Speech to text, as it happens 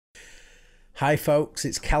Hi folks,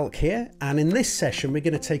 it's CALC here, and in this session we're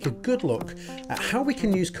going to take a good look at how we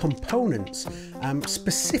can use components,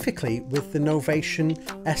 specifically with the Novation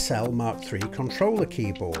SL MkIII controller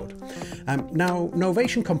keyboard. Now,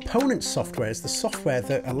 Novation Components software is the software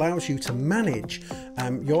that allows you to manage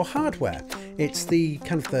your hardware. It's the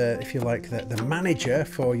kind of if you like, the manager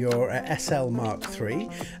for your SL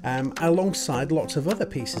MkIII, alongside lots of other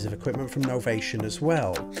pieces of equipment from Novation as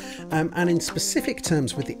well. And in specific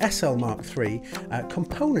terms with the SL MkIII,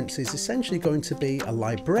 Components is essentially going to be a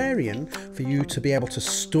librarian for you to be able to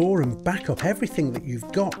store and back up everything that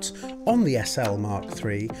you've got on the SL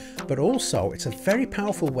MkIII, but also it's a very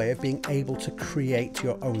powerful way of being able to create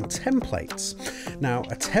your own templates. Now,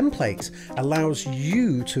 a template allows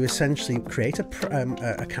you to essentially create a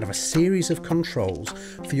kind of a series of controls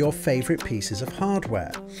for your favorite pieces of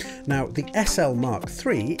hardware. Now, the SL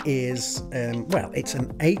MkIII is, well, it's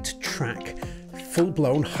an 8-track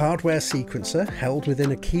full-blown hardware sequencer held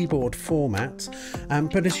within a keyboard format,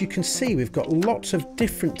 but as you can see, we've got lots of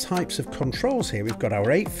different types of controls here. We've got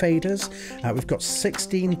our 8 faders, we've got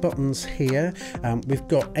 16 buttons here, we've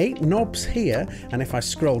got 8 knobs here, and if I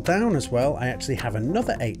scroll down as well, I actually have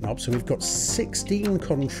another 8 knobs, so we've got 16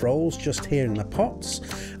 controls just here in the pots.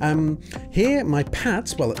 Here, my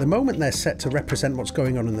pads, well, at the moment they're set to represent what's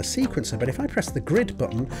going on in the sequencer, but if I press the grid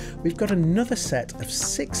button, we've got another set of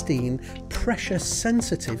 16 pressure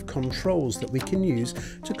sensitive controls that we can use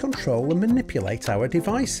to control and manipulate our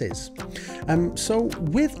devices. So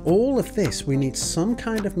with all of this, we need some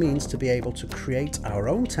kind of means to be able to create our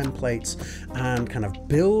own templates and kind of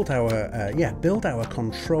build our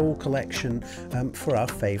control collection for our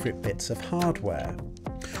favorite bits of hardware.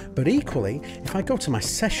 But equally, if I go to my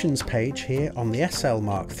sessions page here on the SL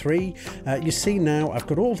MkIII, you see now I've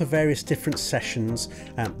got all the various different sessions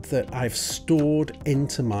that I've stored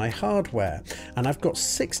into my hardware, and I've got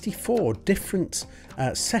 64 different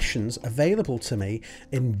sessions available to me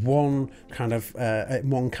in one kind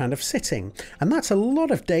of sitting, and that's a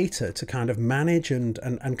lot of data to kind of manage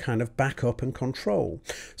and kind of back up and control.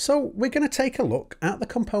 So we're going to take a look at the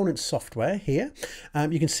components software here.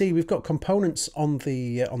 You can see we've got components on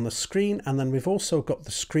the screen, and then we've also got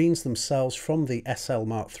the screens themselves from the SL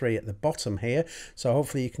MkIII at the bottom here, so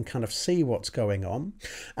hopefully you can kind of see what's going on.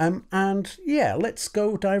 And yeah, let's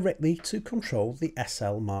go directly to control the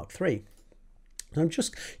SL MkIII. You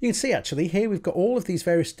can see actually here we've got all of these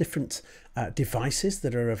various different devices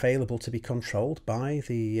that are available to be controlled by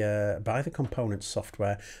the components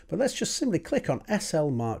software, but let's just simply click on SL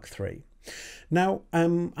MkIII. Now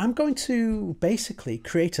I'm going to basically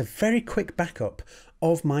create a very quick backup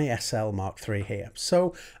of my SL MkIII here,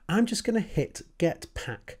 so I'm just going to hit get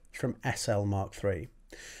pack from SL MkIII.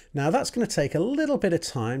 Now that's going to take a little bit of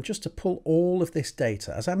time just to pull all of this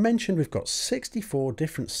data. As I mentioned, we've got 64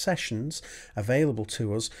 different sessions available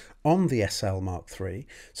to us on the SL MkIII.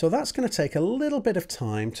 So that's going to take a little bit of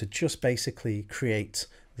time to just basically create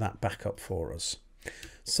that backup for us.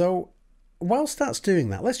 So whilst that's doing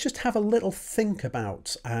that, let's just have a little think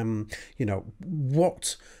about, you know,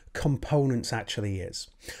 what components actually is.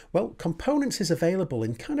 Well, components is available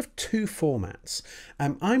in kind of 2 formats.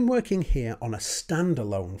 I'm working here on a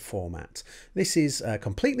standalone format. This is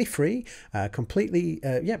completely free,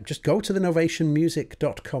 just go to the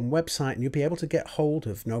novationmusic.com website and you'll be able to get hold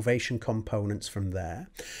of Novation Components from there.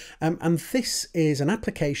 And this is an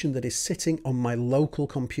application that is sitting on my local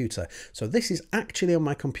computer. So this is actually on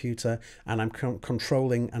my computer, and I'm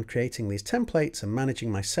controlling and creating these templates and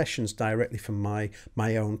managing my sessions directly from my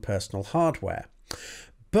own personal hardware.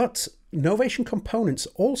 But Novation Components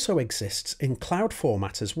also exists in cloud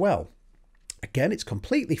format as well. Again, it's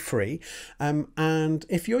completely free, and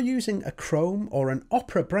if you're using a Chrome or an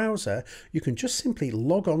Opera browser, you can just simply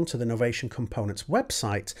log on to the Novation Components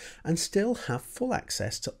website and still have full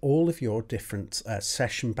access to all of your different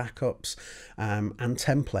session backups and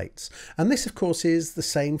templates. And this, of course, is the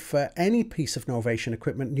same for any piece of Novation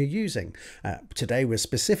equipment you're using. Today, we're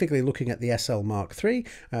specifically looking at the SL MkIII,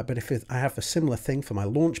 but if I have a similar thing for my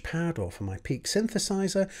Launchpad or for my Peak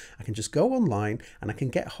synthesizer, I can just go online and I can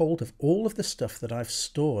get hold of all of the stuff that I've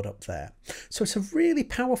stored up there. So it's a really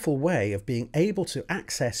powerful way of being able to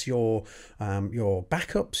access your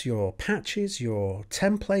backups, your patches, your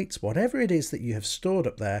templates, whatever it is that you have stored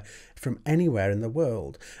up there from anywhere in the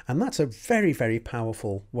world. And that's a very, very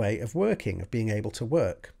powerful way of working, of being able to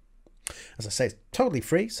work. As I say, it's totally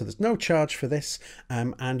free, so there's no charge for this,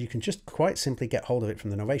 and you can just quite simply get hold of it from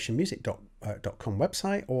the novationmusic.com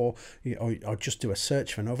website, or just do a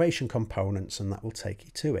search for Novation Components and that will take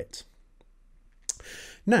you to it.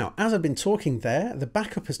 Now, as I've been talking there, the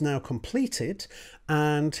backup is now completed,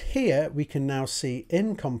 and here we can now see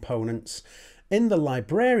in Components, in the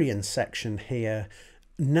Librarian section here,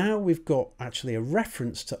 now we've got actually a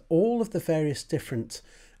reference to all of the various different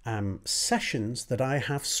sessions that I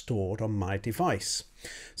have stored on my device.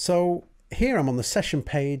 So here I'm on the session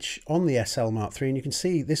page on the SL Mark III, and you can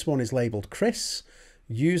see this one is labeled Chris,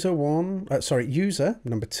 user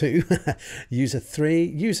number 2, user 3,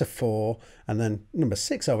 user 4, and then number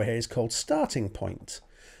 6 over here is called starting point.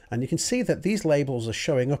 And you can see that these labels are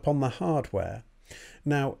showing up on the hardware.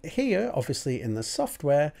 Now here, obviously in the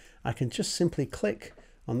software, I can just simply click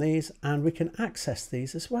on these and we can access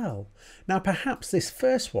these as well. Now perhaps this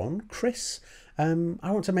first one, Chris, I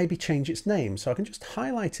want to maybe change its name, so I can just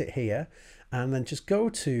highlight it here and then just go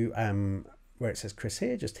to where it says Chris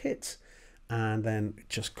here, just hit, and then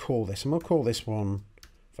just call this, and we'll call this one,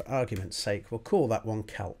 for argument's sake, we'll call that one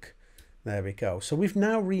CALC. There we go. So we've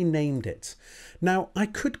now renamed it. Now I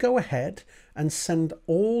could go ahead and send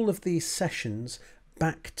all of these sessions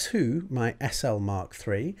back to my SL Mark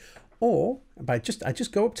III, or I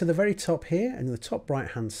just go up to the very top here in the top right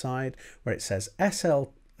hand side where it says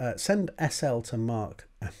send SL to Mark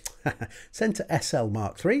send to SL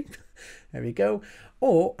Mark III. There we go.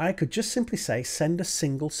 Or I could just simply say send a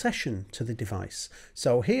single session to the device.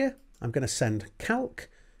 So here I'm going to send CALC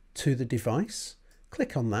to the device.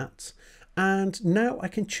 Click on that, and now I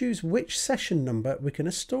can choose which session number we're going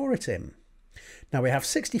to store it in. Now we have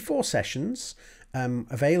 64 sessions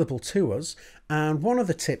available to us, and one of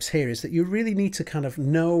the tips here is that you really need to kind of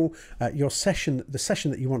know your session, the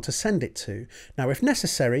session that you want to send it to. Now if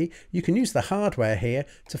necessary, you can use the hardware here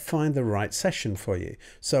to find the right session for you.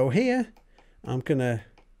 So here I'm going to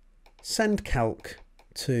send CALC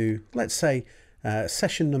to, let's say,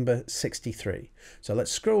 session number 63. So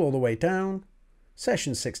let's scroll all the way down,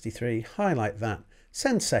 session 63, highlight that,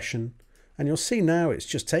 send session, and you'll see now it's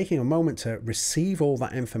just taking a moment to receive all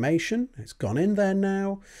that information. It's gone in there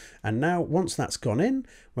now, and now once that's gone in,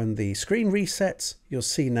 when the screen resets, you'll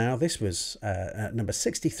see now this was number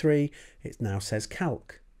 63, it now says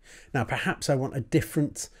CALC. Now perhaps I want a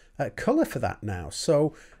different color for that now,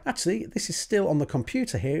 so actually this is still on the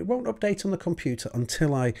computer here. It won't update on the computer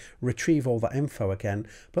until I retrieve all that info again,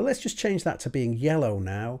 but let's just change that to being yellow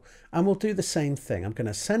now, and we'll do the same thing. I'm going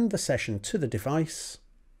to send the session to the device,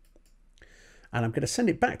 and I'm going to send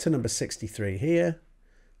it back to number 63 here,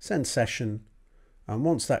 send session, and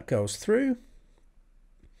once that goes through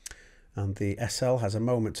and the SL has a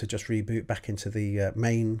moment to just reboot back into the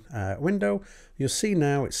main window, you'll see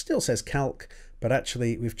now it still says CALC, but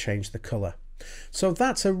actually we've changed the color. So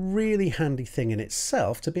that's a really handy thing in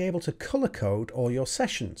itself, to be able to color code all your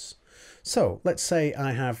sessions. So let's say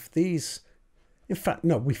I have these, in fact,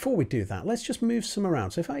 no, before we do that, let's just move some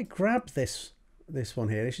around. So if I grab this one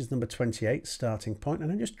here, this is number 28, starting point,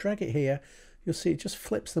 and I just drag it here, you'll see it just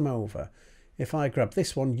flips them over. If I grab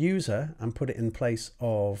this one, user, and put it in place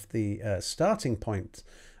of the starting point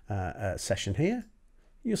session here,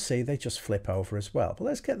 you'll see they just flip over as well. But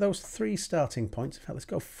let's get those 3 starting points. In fact, let's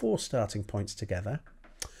go 4 starting points together.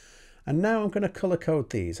 And now I'm going to color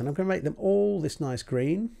code these, and I'm going to make them all this nice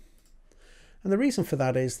green. And the reason for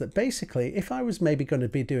that is that basically if I was maybe going to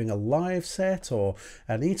be doing a live set, or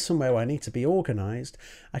I need somewhere where I need to be organized,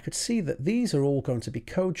 I could see that these are all going to be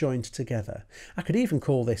co-joined together. I could even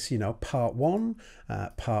call this, you know, part 1,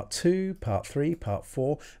 part 2, part 3, part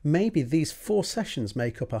 4. Maybe these 4 sessions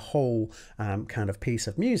make up a whole kind of piece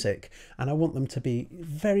of music, and I want them to be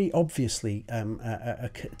very obviously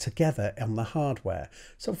together on the hardware.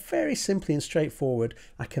 So very simply and straightforward,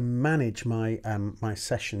 I can manage my my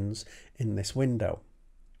sessions in this window.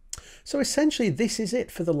 So essentially this is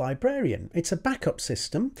it for the librarian. It's a backup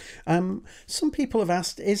system. Some people have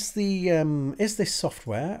asked, is this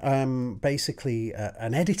software basically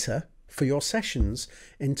an editor for your sessions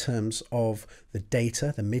in terms of the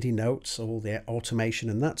data, the MIDI notes, all the automation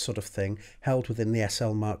and that sort of thing held within the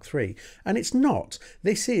SL Mark III. And it's not.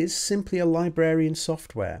 This is simply a librarian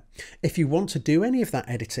software. If you want to do any of that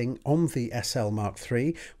editing on the SL Mark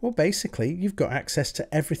III, well, basically you've got access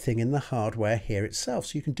to everything in the hardware here itself.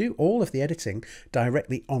 So you can do all of the editing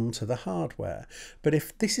directly onto the hardware. But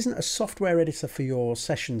if this isn't a software editor for your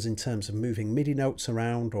sessions in terms of moving MIDI notes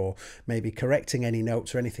around, or maybe correcting any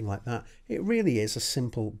notes or anything like that, it really is a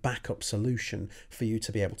simple backup solution for you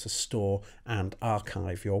to be able to store and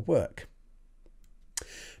archive your work.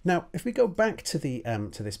 Now, if we go back to the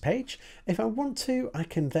to this page, if I want to, I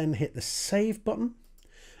can then hit the save button,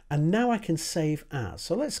 and now I can save as.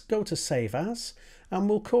 So let's go to save as, and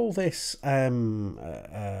we'll call this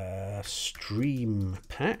stream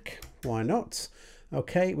pack. Why not?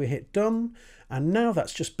 Okay, we hit done, And now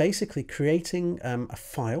that's just basically creating a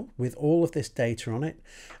file with all of this data on it.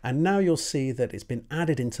 And now you'll see that it's been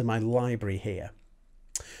added into my library here.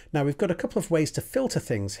 Now we've got a couple of ways to filter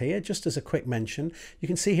things here. Just as a quick mention, you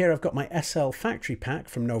can see here I've got my SL factory pack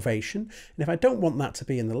from Novation, and if I don't want that to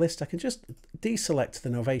be in the list, I can just deselect the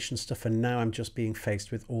Novation stuff, and now I'm just being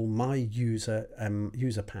faced with all my user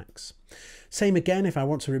packs. Same again, if I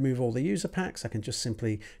want to remove all the user packs, I can just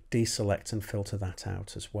simply deselect and filter that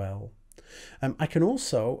out as well. I can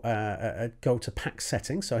also go to pack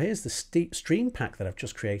settings. So here's the stream pack that I've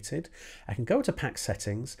just created. I can go to pack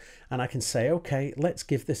settings and I can say, okay, let's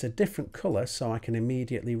give this a different color so I can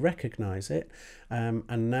immediately recognize it.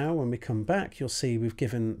 And now when we come back, you'll see we've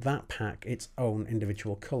given that pack its own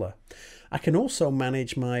individual color. I can also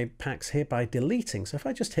manage my packs here by deleting. So if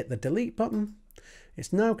I just hit the delete button,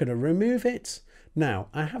 it's now going to remove it. Now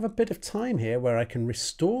I have a bit of time here where I can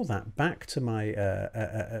restore that back to my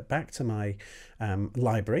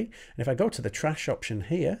library. And if I go to the trash option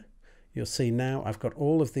here, you'll see now I've got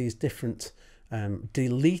all of these different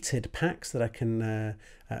deleted packs that I can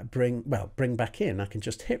bring back in. I can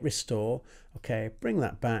just hit restore, okay, bring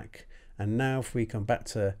that back, and now if we come back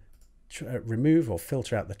to remove or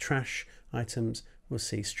filter out the trash items, we'll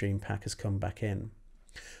see stream pack has come back in.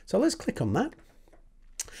 So let's click on that.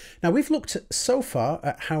 Now we've looked so far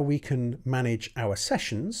at how we can manage our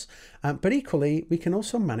sessions, but equally we can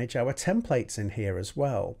also manage our templates in here as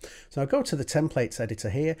well. So I'll go to the templates editor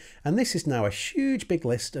here, and this is now a huge big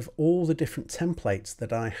list of all the different templates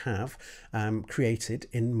that I have created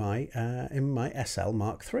in my SL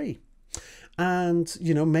MkIII. And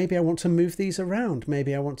you know, maybe I want to move these around.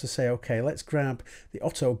 Maybe I want to say, okay, let's grab the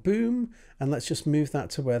auto boom and let's just move that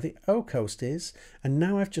to where the O coast is, and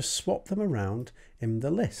now I've just swapped them around in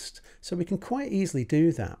the list. So we can quite easily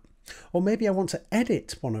do that. Or maybe I want to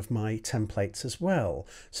edit one of my templates as well.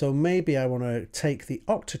 So maybe I want to take the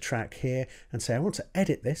Octatrack here and say I want to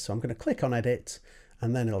edit this. So I'm going to click on edit,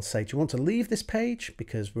 and then it'll say, do you want to leave this page?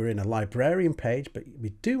 Because we're in a librarian page, but we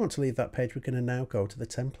do want to leave that page. We're going to now go to the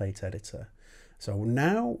template editor. So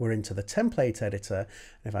now we're into the template editor.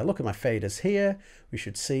 And if I look at my faders here, we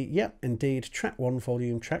should see, yep, indeed, track 1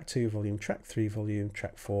 volume, track 2 volume, track 3 volume,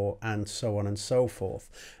 track 4, and so on and so forth.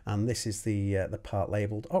 And this is the part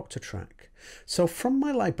labeled Octatrack. So from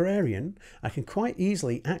my librarian, I can quite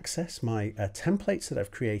easily access my templates that I've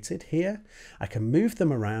created here. I can move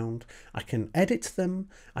them around, I can edit them,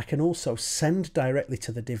 I can also send directly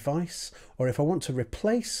to the device, or if I want to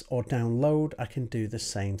replace or download, I can do the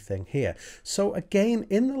same thing here. So again,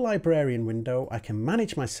 in the librarian window, I can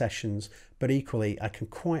manage my sessions, but equally I can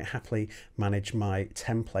quite happily manage my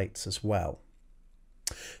templates as well.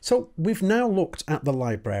 So we've now looked at the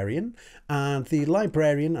librarian, and the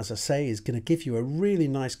librarian, as I say, is going to give you a really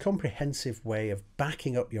nice comprehensive way of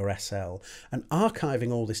backing up your SL and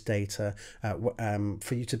archiving all this data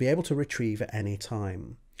for you to be able to retrieve at any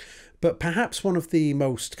time. But perhaps one of the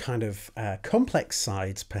most kind of complex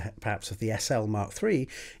sides perhaps of the SL MkIII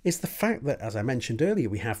is the fact that, as I mentioned earlier,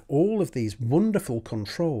 we have all of these wonderful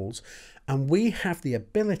controls, and we have the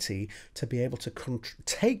ability to be able to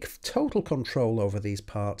take total control over these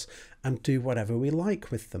parts and do whatever we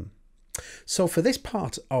like with them. So for this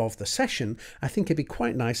part of the session, I think it'd be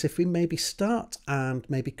quite nice if we maybe start and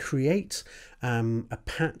maybe create a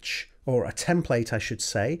patch, or a template I should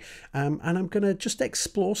say, and I'm going to just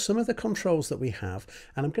explore some of the controls that we have,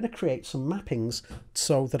 and I'm going to create some mappings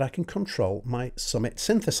so that I can control my Summit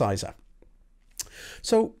synthesizer.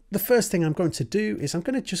 So the first thing I'm going to do is I'm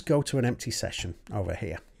going to just go to an empty session over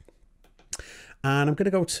here, and I'm going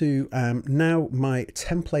to go to now my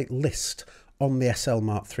template list on the SL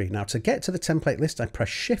MkIII. Now to get to the template list, I press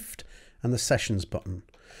Shift and the Sessions button.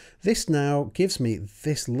 This now gives me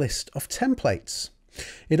this list of templates.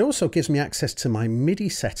 It also gives me access to my MIDI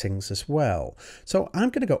settings as well. So I'm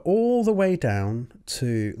going to go all the way down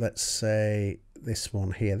to, let's say, this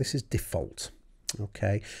one here. This is default.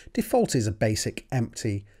 Okay, default is a basic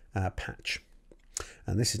empty patch.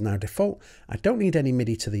 And this is now default. I don't need any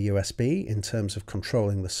MIDI to the USB in terms of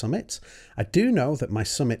controlling the Summit. I do know that my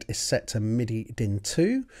Summit is set to MIDI DIN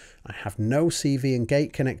 2. I have no CV and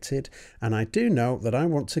gate connected, and I do know that I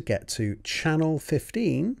want to get to channel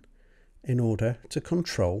 15 in order to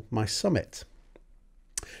control my Summit.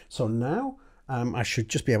 So now I should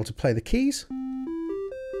just be able to play the keys.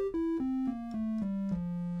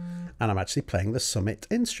 And I'm actually playing the Summit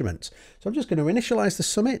instrument. So I'm just going to initialize the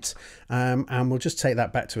Summit, and we'll just take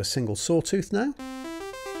that back to a single sawtooth now.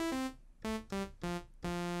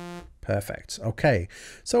 Perfect. Okay,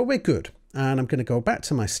 so we're good. And I'm going to go back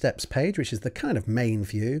to my steps page, which is the kind of main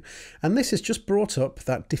view. And this has just brought up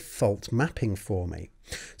that default mapping for me.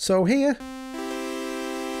 So here,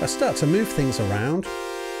 I start to move things around,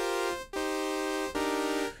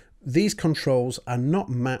 these controls are not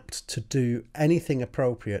mapped to do anything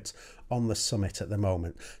appropriate on the Summit at the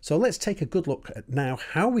moment. So let's take a good look at now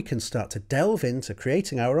how we can start to delve into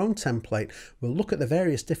creating our own template. We'll look at the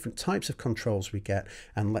various different types of controls we get,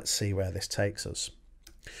 and let's see where this takes us.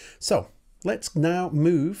 So let's now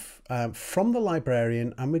move from the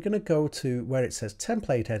librarian, and we're going to go to where it says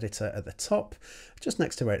template editor at the top, just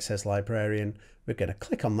next to where it says librarian. We're going to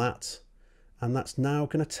click on that, and that's now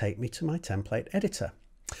going to take me to my template editor.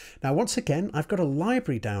 Now, once again, I've got a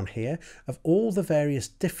library down here of all the various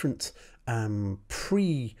different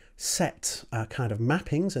preset kind of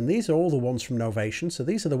mappings, and these are all the ones from Novation. So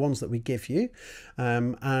these are the ones that we give you,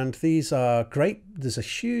 and these are great. There's a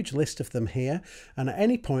huge list of them here, and at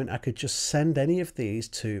any point I could just send any of these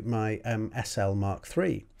to my SL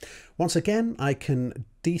MkIII. Once again, I can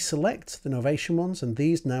deselect the Novation ones, and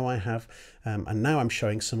these now I have, and now I'm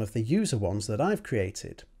showing some of the user ones that I've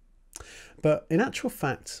created. But in actual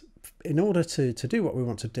fact, in order to do what we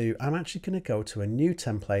want to do, I'm actually going to go to a new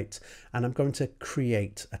template, and I'm going to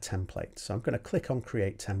create a template. So I'm going to click on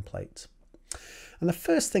create template. And the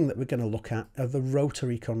first thing that we're going to look at are the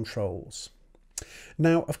rotary controls.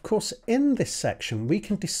 Now, of course, in this section, we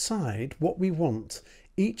can decide what we want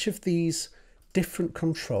each of these different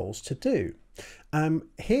controls to do.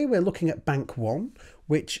 Here we're looking at bank 1,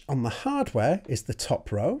 which on the hardware is the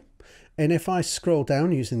top row. And if I scroll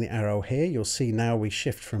down using the arrow here, you'll see now we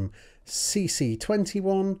shift from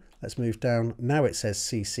CC21. Let's move down. Now it says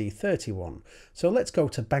CC31. So let's go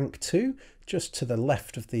to bank 2, just to the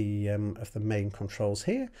left of the main controls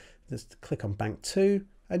here. Just click on bank 2,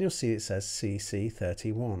 and you'll see it says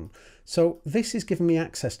CC31. So this is giving me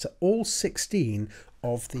access to all 16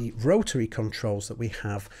 of the rotary controls that we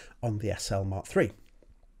have on the SL MkIII.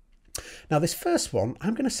 Now this first one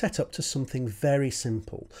I'm going to set up to something very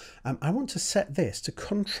simple. I want to set this to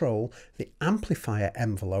control the amplifier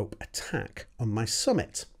envelope attack on my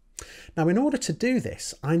Summit. Now in order to do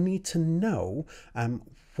this, I need to know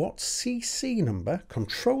what CC number,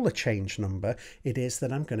 controller change number, it is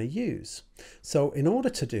that I'm going to use. So in order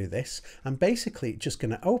to do this, I'm basically just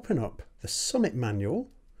going to open up the Summit manual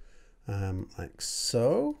like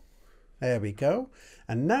so. There we go.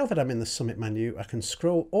 And now that I'm in the Summit menu, I can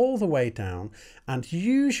scroll all the way down, and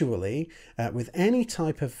usually with any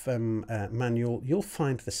type of manual, you'll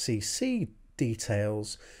find the CC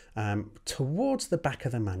details towards the back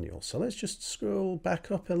of the manual. So let's just scroll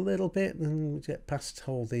back up a little bit and get past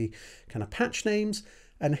all the kind of patch names.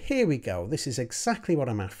 And here we go. This is exactly what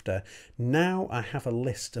I'm after. Now I have a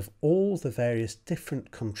list of all the various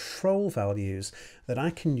different control values that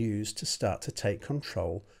I can use to start to take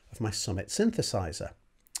control of my Summit synthesizer.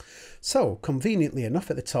 So conveniently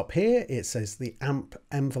enough, at the top here it says the amp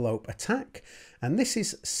envelope attack, and this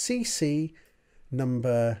is CC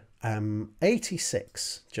number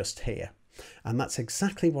 86 just here, and that's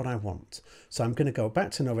exactly what I want. So I'm going to go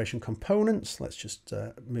back to Novation Components. Let's just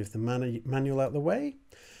move the manual out of the way.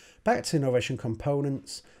 Back to Novation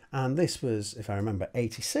Components, and this was, if I remember,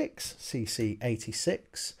 86, CC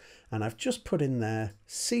 86, and I've just put in there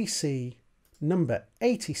CC number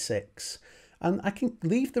 86, and I can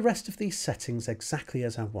leave the rest of these settings exactly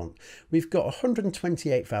as I want. We've got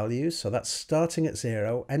 128 values, so that's starting at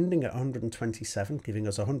 0, ending at 127, giving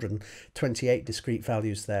us 128 discrete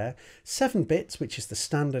values there. 7 bits, which is the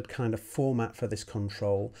standard kind of format for this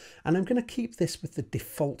control, and I'm going to keep this with the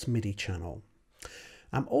default MIDI channel.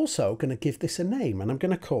 I'm also going to give this a name, and I'm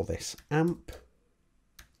going to call this amp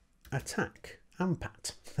attack,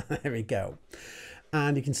 ampat. There we go.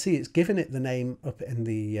 And you can see it's given it the name up in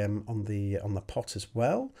the on the pot as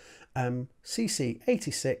well. CC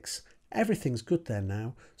 86. Everything's good there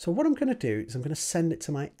now. So what I'm going to do is I'm going to send it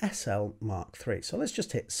to my SL MkIII. So let's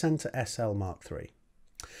just hit send to SL MkIII.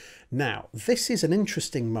 Now this is an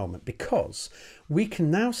interesting moment because we can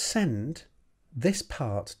now send this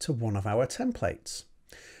part to one of our templates.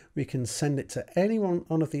 We can send it to any one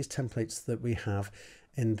of these templates that we have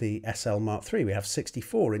in the SL MkIII. We have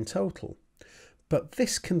 64 in total. But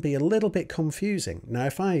this can be a little bit confusing. Now,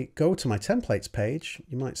 if I go to my templates page,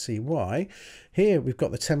 you might see why. Here we've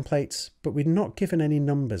got the templates, but we're not given any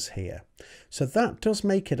numbers here. So that does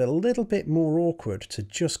make it a little bit more awkward to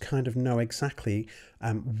just kind of know exactly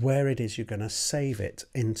where it is you're going to save it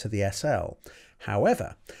into the SL.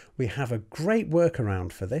 However, we have a great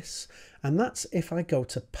workaround for this, and that's if I go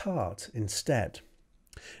to part instead.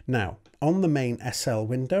 Now, on the main SL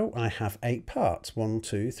window, I have 8 parts, 1,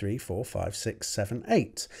 2, 3, 4, 5, 6, 7,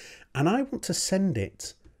 8, and I want to send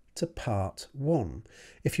it to part 1.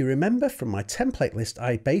 If you remember from my template list,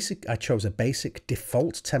 I chose a basic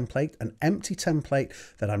default template, an empty template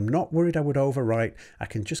that I'm not worried I would overwrite. I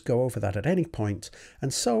can just go over that at any point.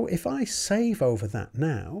 And so if I save over that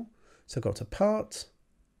now, so go to part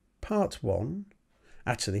 1.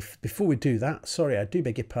 Actually, before we do that, sorry, I do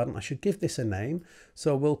beg your pardon, I should give this a name.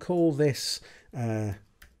 So we'll call this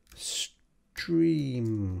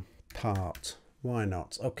stream part. Why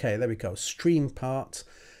not? Okay, there we go, stream part.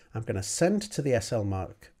 I'm going to send to the SL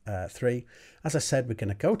MkIII. As I said, we're going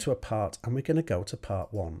to go to a part and we're going to go to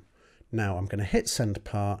part 1. Now I'm going to hit send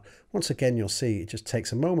part. Once again, you'll see it just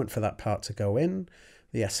takes a moment for that part to go in.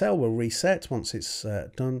 The SL will reset once it's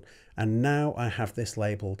done. And now I have this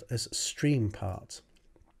labeled as stream part.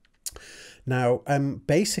 Now,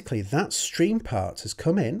 basically that stream part has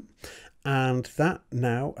come in, and that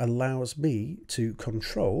now allows me to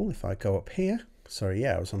control, if I go up here, sorry,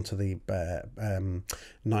 yeah, I was onto the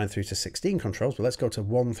 9 through to 16 controls, but let's go to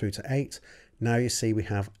 1 through to 8. Now you see we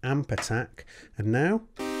have amp attack, and now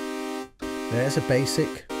there's a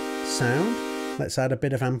basic sound. Let's add a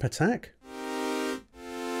bit of amp attack.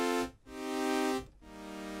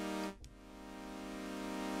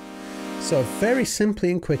 So very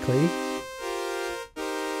simply and quickly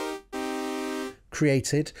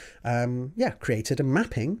created a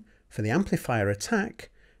mapping for the amplifier attack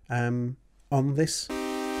on this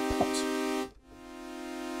pot.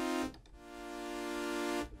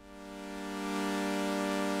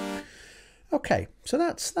 Okay, so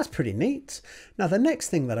that's pretty neat. Now the next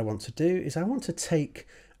thing that I want to do is I want to take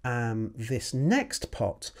this next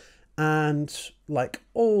pot, and like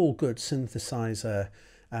all good synthesizer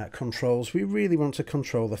controls, we really want to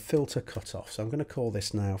control the filter cutoff. So I'm going to call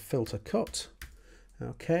this now filter cut.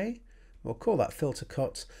 Okay, we'll call that filter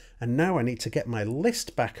cut. And now I need to get my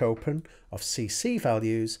list back open of CC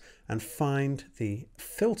values and find the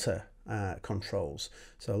filter controls.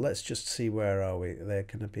 So let's just see, where are we? They're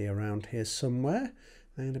going to be around here somewhere.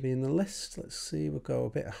 They're going to be in the list. Let's see, we'll go a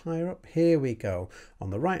bit higher up. Here we go. On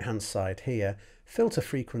the right hand side here, filter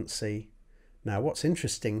frequency. Now what's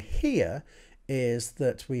interesting here is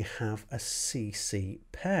that we have a CC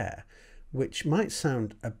pair, which might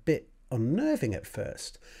sound a bit unnerving at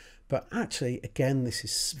first, but actually, again, this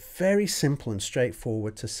is very simple and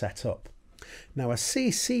straightforward to set up. Now, a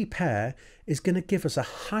CC pair is going to give us a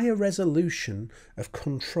higher resolution of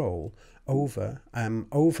control over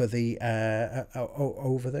the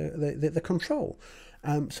control.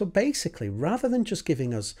 So basically, rather than just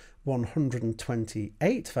giving us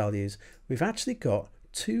 128 values, we've actually got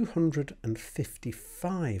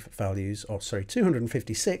 255 values, or sorry,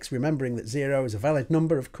 256, remembering that 0 is a valid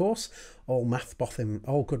number, of course. All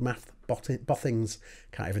good math boffins,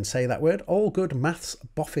 can't even say that word, all good maths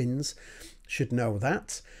boffins should know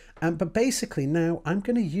that. But basically now I'm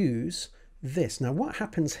going to use this. Now what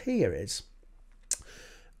happens here is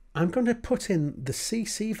I'm going to put in the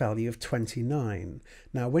CC value of 29.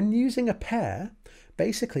 Now when using a pair,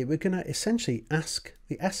 basically we're going to essentially ask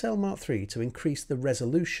the SL MkIII to increase the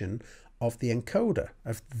resolution of the encoder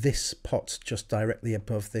of this pot just directly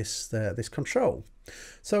above this this control.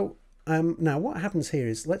 So now what happens here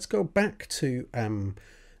is, let's go back to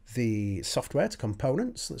the software, to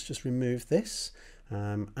components. Let's just remove this,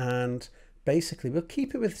 and basically we'll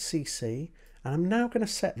keep it with CC, and I'm now going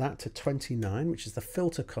to set that to 29, which is the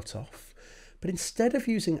filter cutoff. But instead of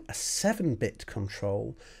using a 7-bit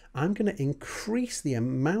control, I'm going to increase the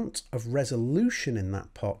amount of resolution in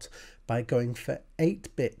that pot by going for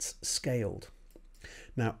 8 bits scaled.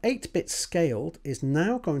 Now 8 bits scaled is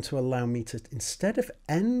now going to allow me to, instead of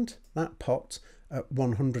end that pot at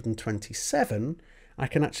 127, I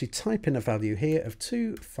can actually type in a value here of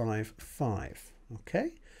 255.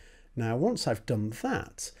 Okay, now once I've done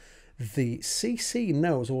that, the CC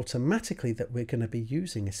knows automatically that we're going to be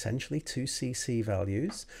using essentially 2 CC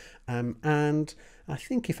values, and I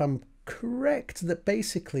think if I'm correct that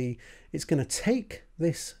basically it's going to take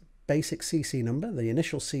this basic CC number, the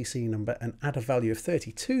initial CC number, and add a value of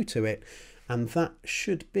 32 to it, and that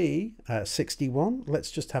should be 61. Let's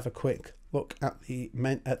just have a quick look at the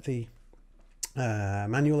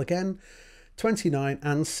manual again. 29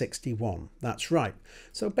 and 61, that's right.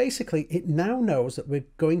 So basically it now knows that we're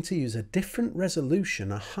going to use a different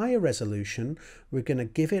resolution, a higher resolution. We're going to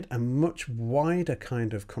give it a much wider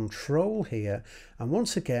kind of control here, and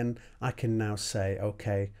once again I can now say,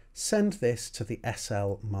 okay, send this to the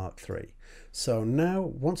SL MkIII. So now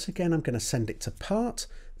once again I'm going to send it to part,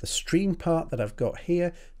 the stream part that I've got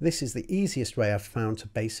here. This is the easiest way I've found to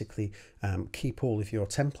basically keep all of your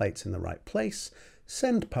templates in the right place.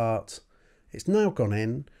 Send part. It's now gone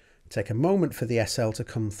in Take a moment for the SL to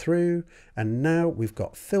come through, and now we've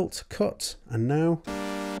got filter cut, and now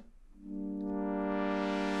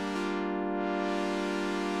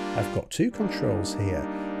I've got two controls here.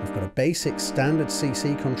 I've got a basic standard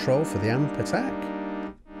CC control for the amp attack,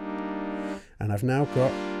 and I've now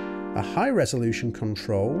got a high resolution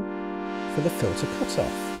control for the filter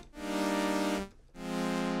cutoff.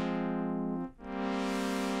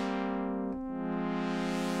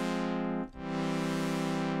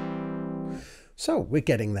 So we're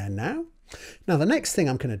getting there now. Now the next thing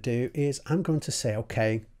I'm going to do is I'm going to say,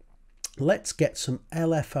 okay, let's get some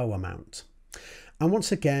LFO amount. And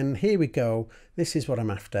once again, here we go. This is what I'm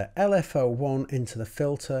after. LFO1 into the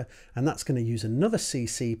filter, and that's going to use another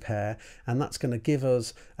CC pair, and that's going to give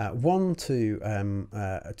us 1 to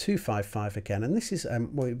 255 again. And this is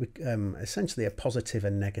essentially a positive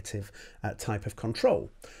and negative type of control.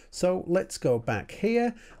 So let's go back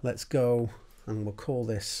here. Let's go, and we'll call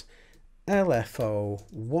this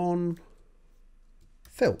LFO1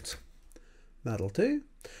 filt. That'll do.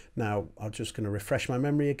 Now I'm just going to refresh my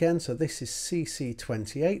memory again. So this is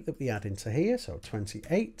CC28 that we add into here, so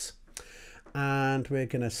 28, and we're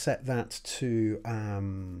going to set that to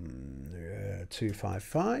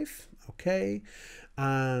 255. Okay,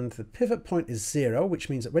 and the pivot point is 0,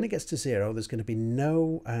 which means that when it gets to 0, there's going to be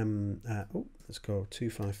no let's go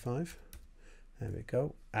 255. There we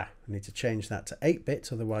go. I need to change that to 8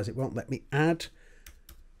 bits, otherwise it won't let me add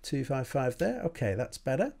 255 there. Okay, that's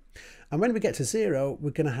better. And when we get to 0, we're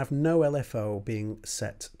going to have no LFO being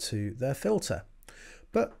set to the filter.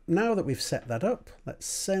 But now that we've set that up, let's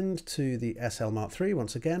send to the SL MkIII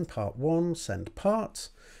once again, part 1, send part.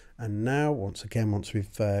 And now, once again, once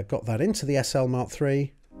we've got that into the SL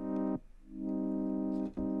MkIII,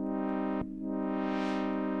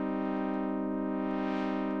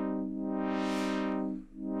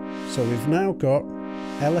 so we've now got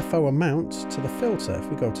LFO amount to the filter. If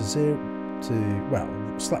we go to 0 to, well,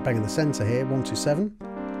 slap bang in the center here, 127.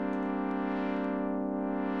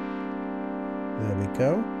 There we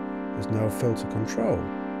go. There's no filter control.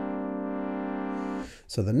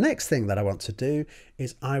 So the next thing that I want to do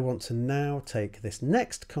is I want to now take this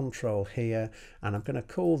next control here, and I'm going to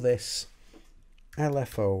call this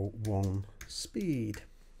LFO1 speed.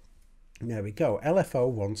 There we go,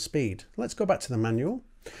 LFO1 speed. Let's go back to the manual.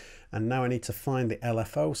 And now I need to find the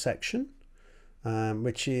LFO section,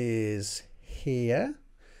 which is here.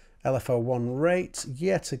 LFO1 rate.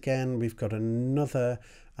 Yet again, we've got another,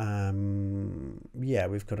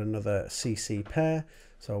 we've got another CC pair.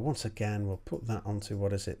 So once again, we'll put that onto,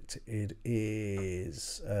 what is it? It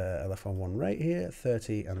is LFO1 rate here,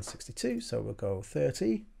 30 and 62. So we'll go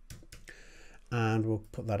 30. And we'll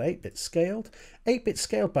put that 8-bit scaled. 8-bit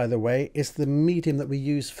scaled, by the way, is the medium that we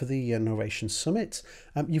use for the Novation Summit.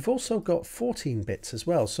 You've also got 14 bits as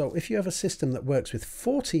well. So if you have a system that works with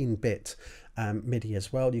 14-bit MIDI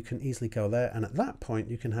as well, you can easily go there. And at that point,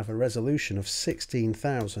 you can have a resolution of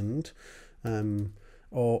 16,000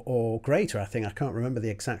 or greater. I think I can't remember the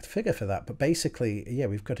exact figure for that. But basically, yeah,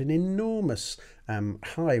 we've got an enormous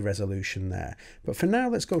high resolution there. But for now,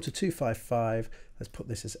 let's go to 255. Let's put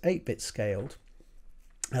this as 8-bit scaled.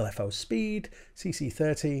 LFO speed,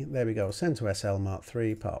 CC30, there we go, send to SL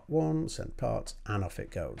MkIII, part 1, send parts, and off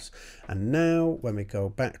it goes. And now, when we go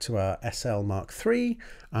back to our SL MkIII,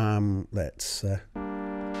 let's...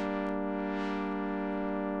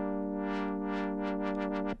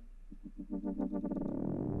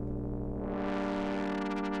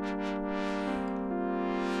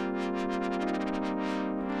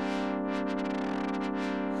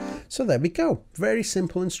 So there we go, very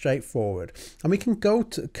simple and straightforward. And we can go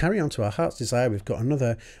to carry on to our heart's desire. We've got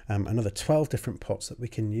another 12 different pots that we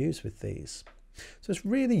can use with these. So it's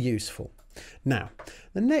really useful. Now,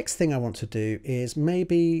 the next thing I want to do is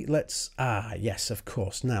maybe let's, yes, of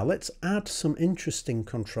course. Now let's add some interesting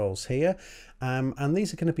controls here. And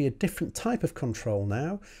these are going to be a different type of control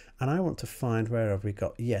now. And I want to find, where have we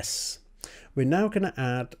got? Yes. We're now going to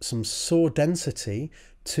add some saw density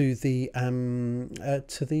to the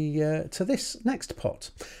to this next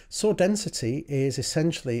pot. Saw density is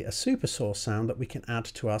essentially a super saw sound that we can add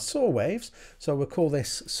to our saw waves. So we'll call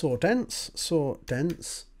this saw dense.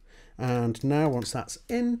 And now once that's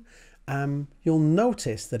in, you'll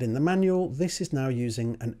notice that in the manual, this is now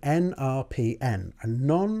using an NRPN, a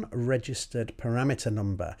non-registered parameter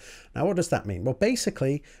number. Now, what does that mean? Well,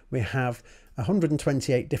 basically, we have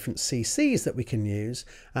 128 different CCs that we can use,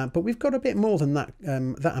 but we've got a bit more than that,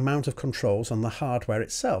 that amount of controls on the hardware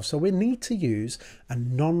itself. So we need to use a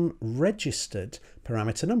non-registered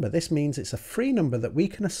parameter number. This means it's a free number that we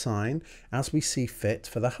can assign as we see fit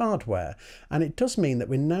for the hardware. And it does mean that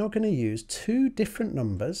we're now going to use two different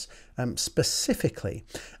numbers specifically.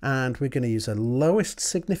 And we're going to use a lowest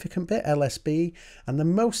significant bit, LSB, and the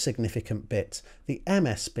most significant bit, the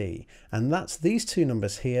MSB. And that's these two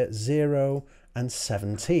numbers here, 0 and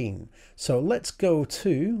 17. So let's go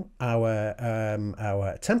to our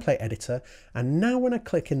template editor, and now when I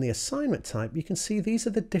click in the assignment type, you can see these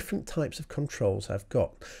are the different types of controls I've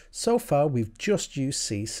got. So far we've just used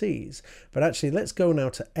CCs, but actually let's go now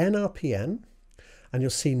to NRPN, and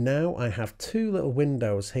you'll see now I have two little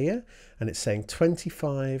windows here, and it's saying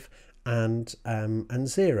 25 and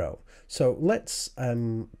 0. So let's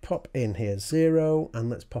pop in here 0, and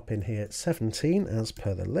let's pop in here 17 as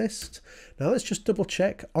per the list. Now let's just double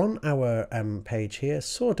check on our page here,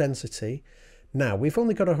 saw density. Now we've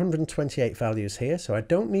only got 128 values here, so I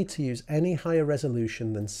don't need to use any higher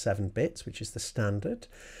resolution than 7 bits, which is the standard.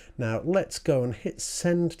 Now let's go and hit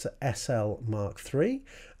send to SL MkIII.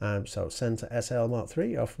 So send to SL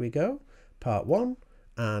MkIII, off we go, part 1.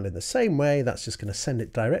 And in the same way, that's just going to send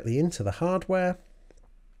it directly into the hardware.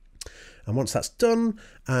 And once that's done,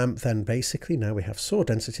 then basically now we have saw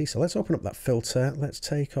density. So let's open up that filter. Let's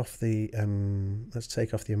take off the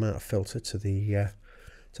amount of filter to the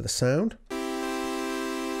sound.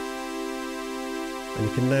 And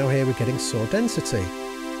you can now hear we're getting saw density.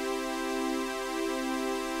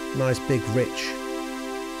 Nice big rich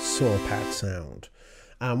saw pad sound.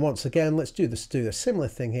 And once again, let's do a similar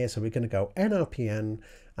thing here. So we're going to go NRPN,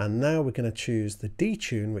 and now we're going to choose the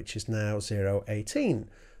detune, which is now 018.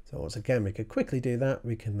 So once again, we could quickly do that.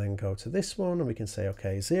 We can then go to this one and we can say,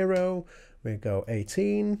 okay, 0, we go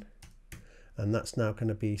 18, and that's now going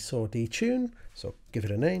to be saw detune. So give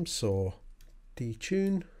it a name, saw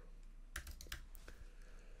detune.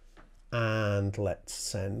 And let's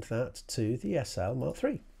send that to the SL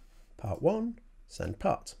MkIII. Part 1, send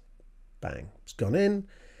part. Bang, it's gone in.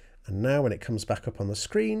 And now when it comes back up on the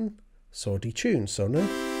screen, saw detune. So now.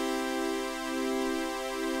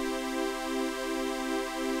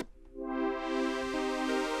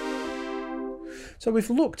 So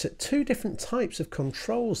we've looked at two different types of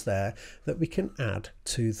controls there that we can add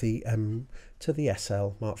to the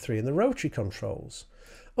SL MkIII and the rotary controls.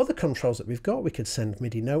 Other controls that we've got, we could send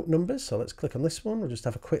MIDI note numbers. So let's click on this one. We'll just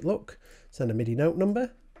have a quick look. Send a MIDI note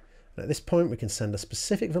number. And at this point, we can send a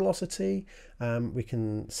specific velocity. We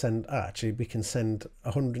can send, we can send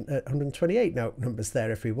 128 note numbers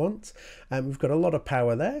there if we want. We've got a lot of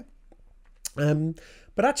power there.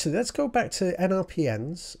 But actually, let's go back to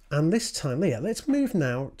NRPNs, and this time, yeah, let's move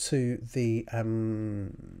now to the,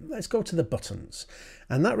 let's go to the buttons.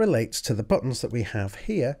 And that relates to the buttons that we have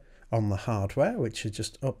here on the hardware, which are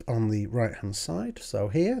just up on the right-hand side. So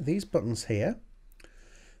here, these buttons here.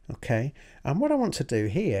 Okay, and what I want to do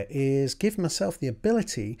here is give myself the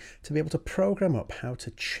ability to be able to program up how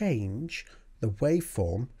to change the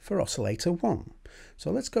waveform for oscillator 1.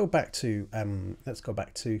 So let's go back to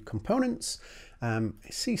components.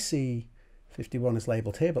 CC51 is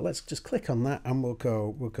labeled here, but let's just click on that and we'll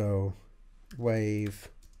go wave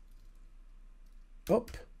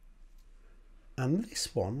up. And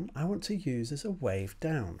this one I want to use as a wave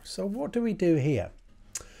down. So what do we do here?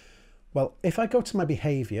 Well, if I go to my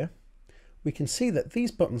behavior, we can see that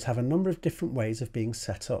these buttons have a number of different ways of being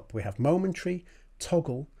set up. We have momentary,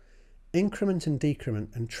 toggle, increment and decrement,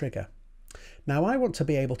 and trigger. Now I want to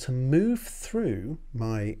be able to move through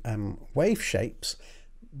my wave shapes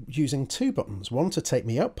using two buttons, one to take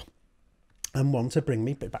me up and one to bring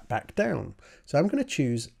me back down. So I'm going to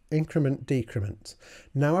choose increment, decrement.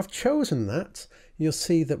 Now I've chosen that. You'll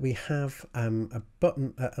see that we have a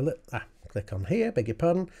button, click on here, beg your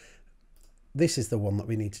pardon. This is the one that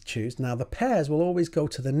we need to choose. Now the pairs will always go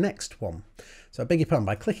to the next one. So I beg your pardon,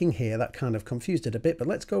 by clicking here, that kind of confused it a bit, but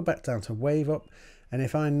let's go back down to wave up. And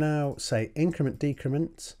if I now say increment,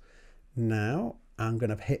 decrement, now I'm going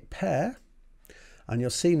to hit pair, and you'll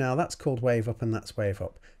see now that's called wave up and that's wave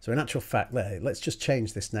up. So in actual fact, let's just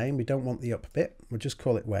change this name. We don't want the up bit. We'll just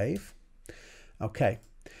call it wave. Okay.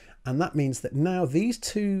 And that means that now these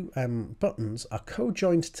two buttons are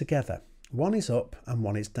co-joined together. One is up and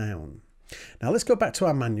one is down. Now let's go back to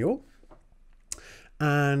our manual,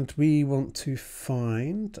 and we want to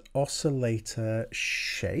find oscillator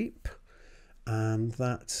shape, and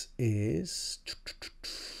that is,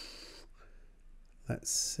 let's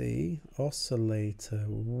see, oscillator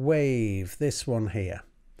wave, this one here.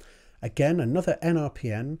 Again, another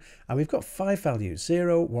NRPN, and we've got 5 values,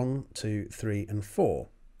 0, 1, 2, 3, and 4.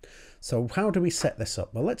 So how do we set this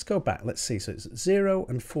up? Well, let's go back. Let's see. So it's 0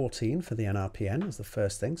 and 14 for the NRPN is the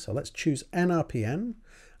first thing. So let's choose NRPN,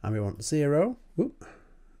 and we want 0,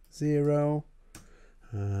 0,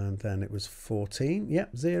 and then it was 14.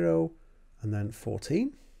 Yep, 0, and then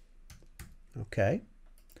 14. Okay.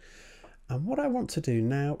 And what I want to do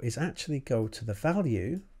now is actually go to the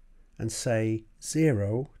value and say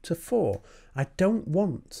 0 to 4. I don't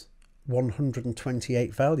want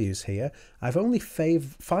 128 values here. I've only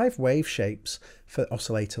 5 wave shapes for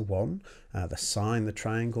oscillator 1, the sine, the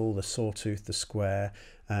triangle, the sawtooth, the square,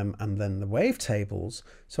 and then the wavetables.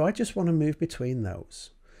 So I just want to move between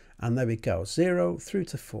those. And there we go, 0 through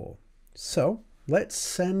to 4. So let's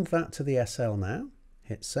send that to the SL now.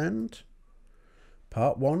 Hit send.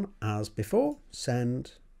 Part 1 as before,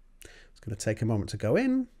 send. It's going to take a moment to go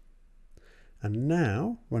in. And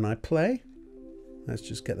now when I play, let's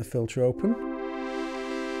just get the filter open.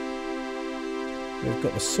 We've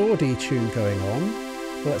got the saw detune going on.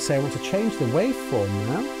 But let's say I want to change the waveform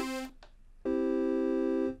now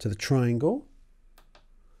to the triangle,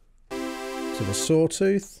 to the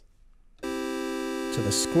sawtooth, to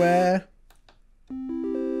the square,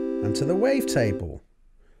 and to the wavetable.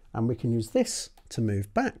 And we can use this to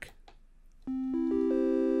move back.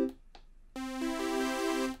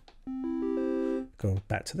 Go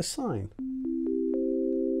back to the sine.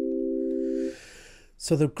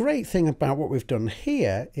 So the great thing about what we've done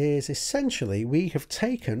here is essentially we have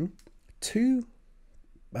taken two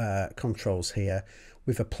controls here.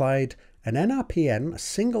 We've applied an NRPN, a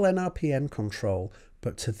single NRPN control,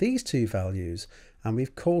 but to these two values, and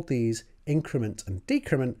we've called these increment and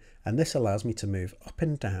decrement, and this allows me to move up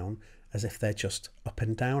and down as if they're just up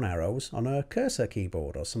and down arrows on a cursor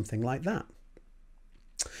keyboard or something like that.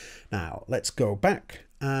 Now let's go back,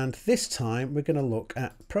 and this time we're going to look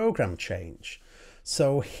at program change.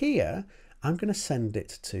 So here I'm going to send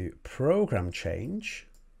it to program change,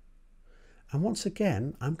 and once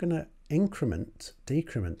again I'm going to increment,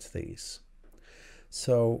 decrement these.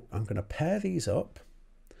 So I'm going to pair these up,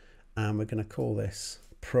 and we're going to call this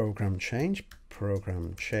program change.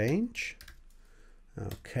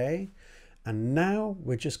 Okay, and now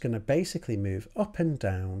we're just going to basically move up and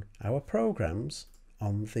down our programs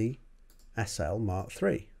on the SL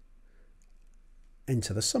MkIII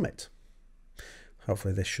into the summit.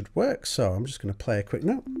 Hopefully this should work, so I'm just going to play a quick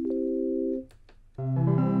note.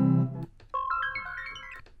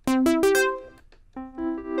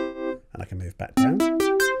 And I can move back down.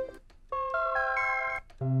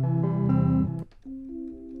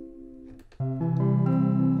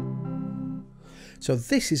 So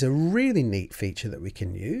this is a really neat feature that we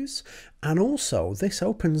can use, and also this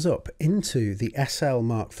opens up into the SL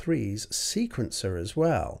MkIII's sequencer as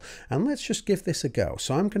well. And let's just give this a go.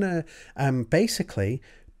 So I'm going to basically,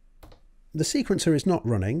 the sequencer is not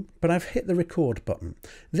running, but I've hit the record button.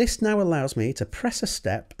 This now allows me to press a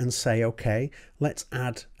step and say, okay, let's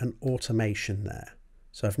add an automation there.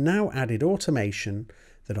 So I've now added automation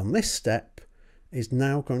that on this step is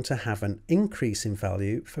now going to have an increase in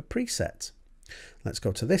value for preset. Let's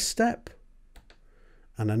go to this step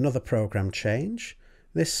and another program change.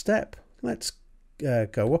 This step, let's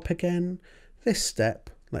go up again. This step,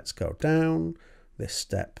 let's go down. This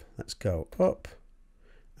step, let's go up.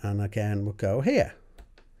 And again, we'll go here.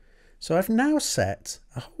 So I've now set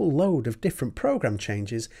a whole load of different program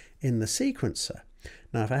changes in the sequencer.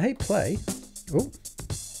 Now, if I hit play,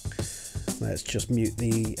 let's just mute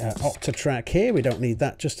the octa track here. We don't need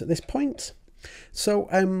that just at this point. So,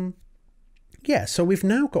 yeah, so we've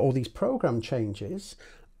now got all these program changes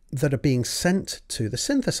that are being sent to the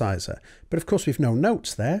synthesizer. But of course, we've no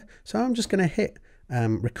notes there. So I'm just going to hit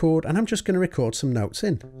record, and I'm just going to record some notes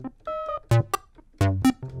in.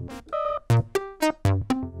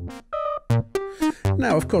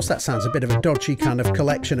 Now, of course, that sounds a bit of a dodgy kind of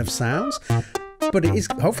collection of sounds, but it is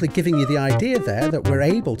hopefully giving you the idea there that we're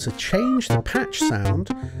able to change the patch sound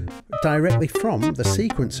directly from the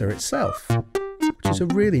sequencer itself, which is a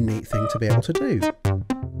really neat thing to be able to do.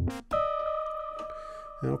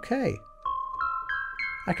 Okay.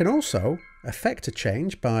 I can also effect a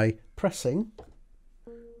change by pressing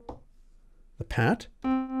the pad.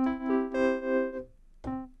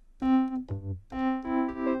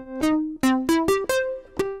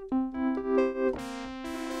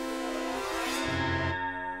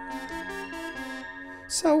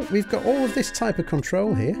 So we've got all of this type of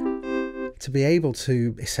control here to be able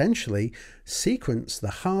to essentially sequence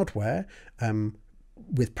the hardware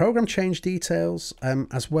with program change details,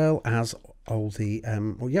 as well as all the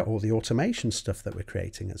automation stuff that we're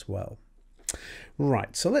creating as well.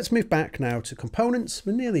 Right, so let's move back now to components.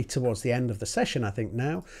 We're nearly towards the end of the session, I think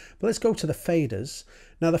now, but let's go to the faders.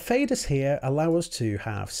 Now the faders here allow us to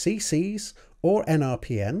have CCs or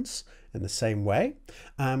NRPNs. in the same way.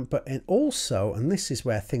 But also, and this is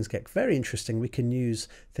where things get very interesting, we can use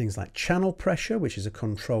things like channel pressure, which is a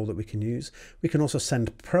control that we can use. We can also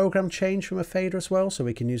send program change from a fader as well, so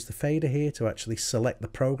we can use the fader here to actually select the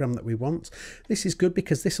program that we want. This is good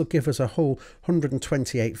because this will give us a whole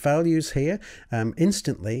 128 values here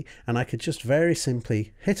instantly, and I could just very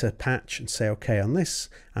simply hit a patch and say, okay, on this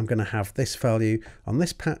I'm going to have this value, on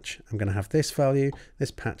this patch I'm going to have this value,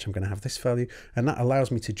 this patch I'm going to have this value, and that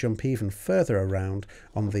allows me to jump even further around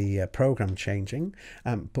on the program changing.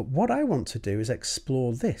 But what I want to do is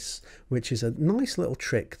explore this, which is a nice little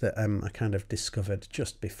trick that I kind of discovered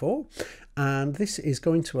just before, and this is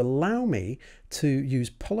going to allow me to use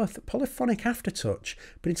polyphonic aftertouch,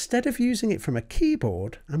 but instead of using it from a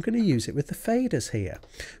keyboard, I'm going to use it with the faders here.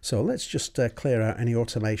 So let's just clear out any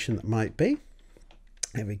automation that might be.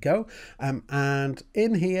 There we go. And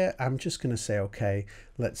in here, I'm just going to say, okay,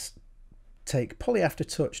 let's take Poly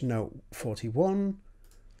Aftertouch Note 41.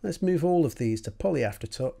 Let's move all of these to Poly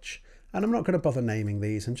Aftertouch. And I'm not going to bother naming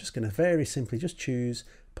these. I'm just going to very simply just choose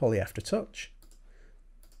Poly Aftertouch.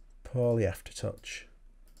 Poly Aftertouch.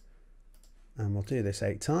 And we'll do this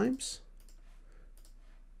 8 times.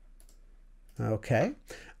 Okay.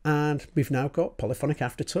 And we've now got polyphonic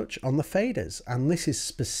aftertouch on the faders, and this is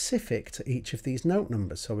specific to each of these note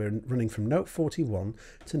numbers. So we're running from note 41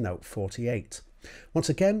 to note 48. Once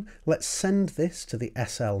again, let's send this to the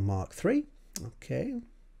SL MkIII. Okay.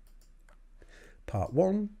 Part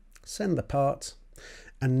 1, send the part.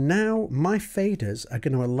 And now my faders are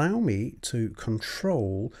going to allow me to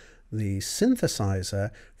control the synthesizer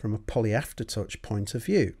from a poly aftertouch point of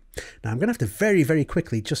view. Now I'm going to have to very, very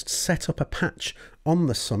quickly just set up a patch on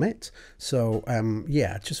the Summit. So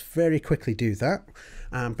yeah, just very quickly do that.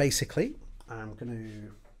 Basically, I'm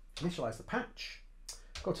going to initialize the patch,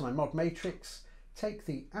 go to my mod matrix, take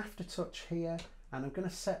the aftertouch here, and I'm going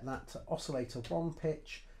to set that to oscillator 1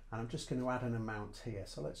 pitch, and I'm just going to add an amount here.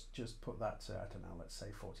 So let's just put that to, I don't know, let's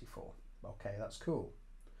say 44. Okay, that's cool.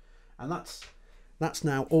 And that's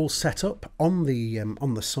now all set up on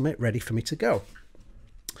the Summit, ready for me to go.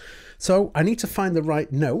 So I need to find the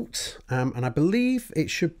right note, and I believe it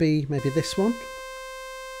should be maybe this one.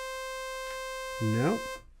 No.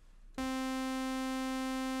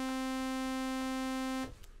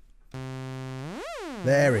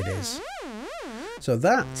 There it is. So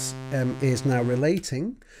that is now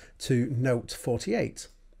relating to note 48,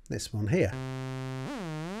 this one here.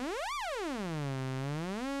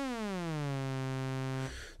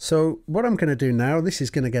 So what I'm going to do now, this is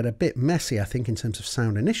going to get a bit messy, I think, in terms of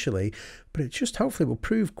sound initially, but it just hopefully will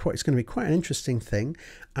prove it's going to be quite an interesting thing.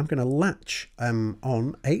 I'm going to latch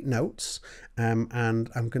on 8 notes, and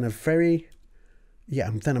I'm going to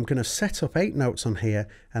then I'm going to set up 8 notes on here,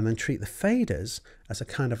 and then treat the faders as a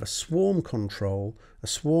kind of a swarm control, a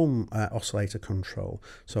swarm oscillator control.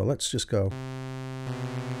 So let's just go.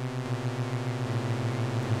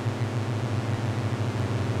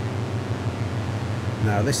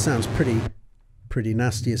 Now this sounds pretty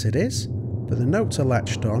nasty as it is, but the notes are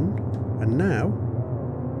latched on, and now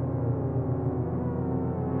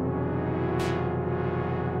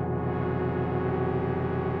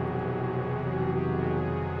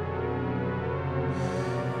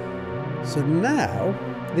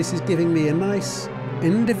this is giving me a nice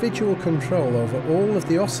individual control over all of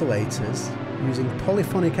the oscillators using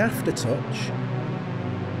polyphonic aftertouch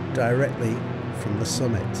directly from the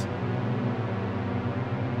Summit.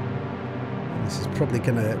 This is probably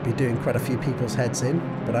going to be doing quite a few people's heads in,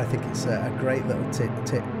 but I think it's a great little technique.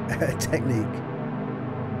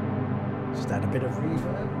 Just add a bit of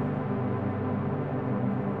reverb.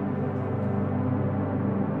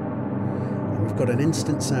 And we've got an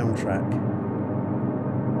instant soundtrack.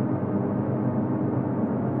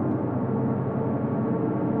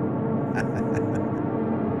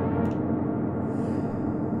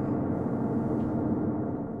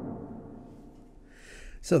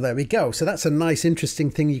 So there we go. So that's a nice, interesting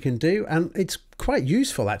thing you can do. And it's quite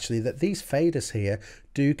useful, actually, that these faders here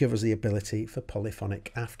do give us the ability for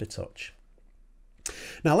polyphonic aftertouch.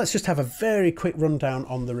 Now let's just have a very quick rundown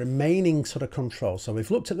on the remaining sort of controls. So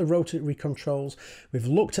we've looked at the rotary controls, we've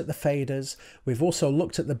looked at the faders, we've also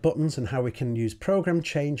looked at the buttons and how we can use program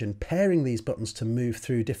change and pairing these buttons to move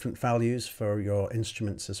through different values for your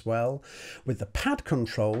instruments as well. With the pad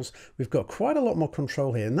controls, we've got quite a lot more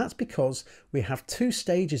control here, and that's because we have 2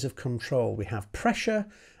 stages of control. We have pressure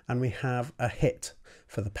and we have a hit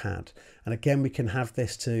for the pad. And again, we can have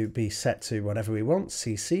this to be set to whatever we want: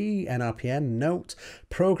 CC, NRPM, note,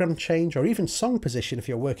 program change, or even song position. If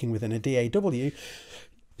you're working within a DAW,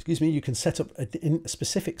 excuse me, you can set up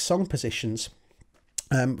specific song positions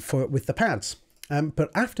with the pads.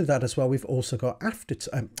 But after that as well, we've also got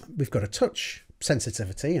we've got a touch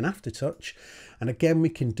sensitivity and aftertouch, and again we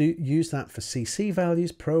can use that for CC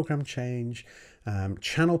values, program change,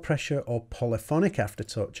 channel pressure, or polyphonic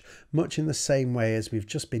aftertouch, much in the same way as we've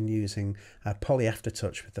just been using poly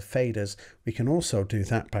aftertouch with the faders. We can also do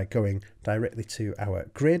that by going directly to our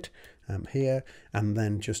grid here, and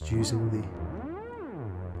then just using the,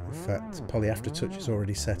 in fact, poly aftertouch is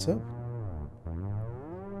already set up.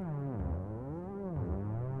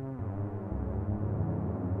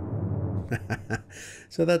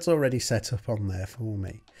 So that's already set up on there for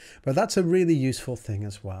me, but that's a really useful thing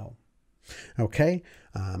as well. Okay,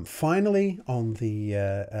 finally on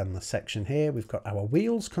the section here, we've got our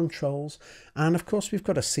wheels controls, and of course we've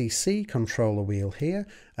got a CC controller wheel here.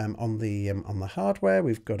 On the hardware,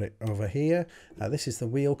 we've got it over here. This is the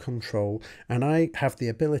wheel control, and I have the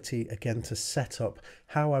ability again to set up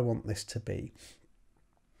how I want this to be.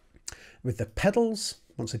 With the pedals,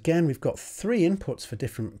 once again, we've got 3 inputs for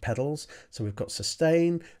different pedals. So we've got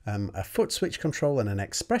sustain, a foot switch control, and an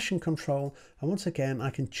expression control. And once again,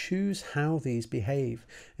 I can choose how these behave,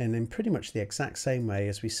 and in pretty much the exact same way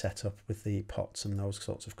as we set up with the pots and those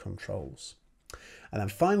sorts of controls. And then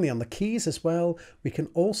finally on the keys as well, we can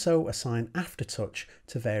also assign aftertouch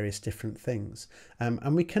to various different things.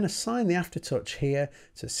 And we can assign the aftertouch here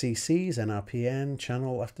to CCs, NRPN,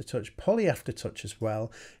 channel aftertouch, poly aftertouch as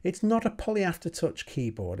well. It's not a poly aftertouch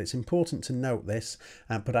keyboard. It's important to note this,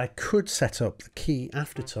 but I could set up the key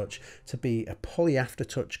aftertouch to be a poly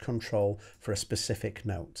aftertouch control for a specific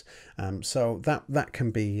note. So that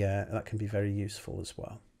can be very useful as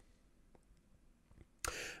well.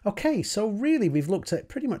 Okay, so really we've looked at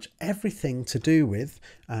pretty much everything to do with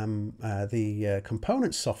the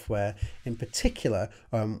component software, in particular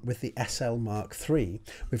with the SL MkIII.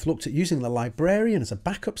 We've looked at using the librarian as a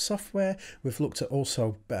backup software. We've looked at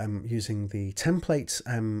also using the templates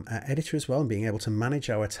editor as well, and being able to manage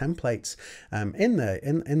our templates in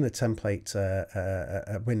the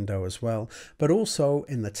template window as well. But also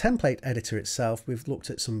in the template editor itself, we've looked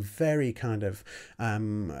at some very kind of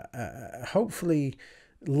hopefully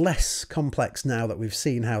less complex now that we've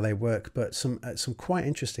seen how they work, but some quite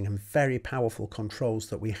interesting and very powerful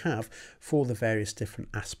controls that we have for the various different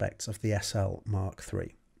aspects of the SL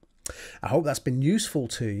MkIII. I hope that's been useful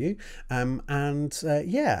to you, and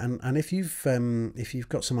if you've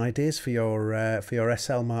got some ideas for your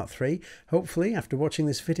SL MkIII, hopefully after watching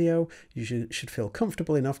this video you should feel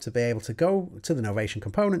comfortable enough to be able to go to the Novation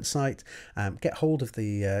Components site, get hold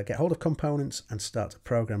of components, and start to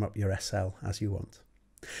program up your SL as you want.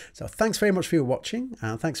 So thanks very much for your watching,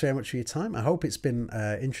 and thanks very much for your time. I hope it's been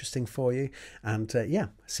interesting for you, and yeah,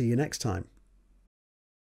 see you next time.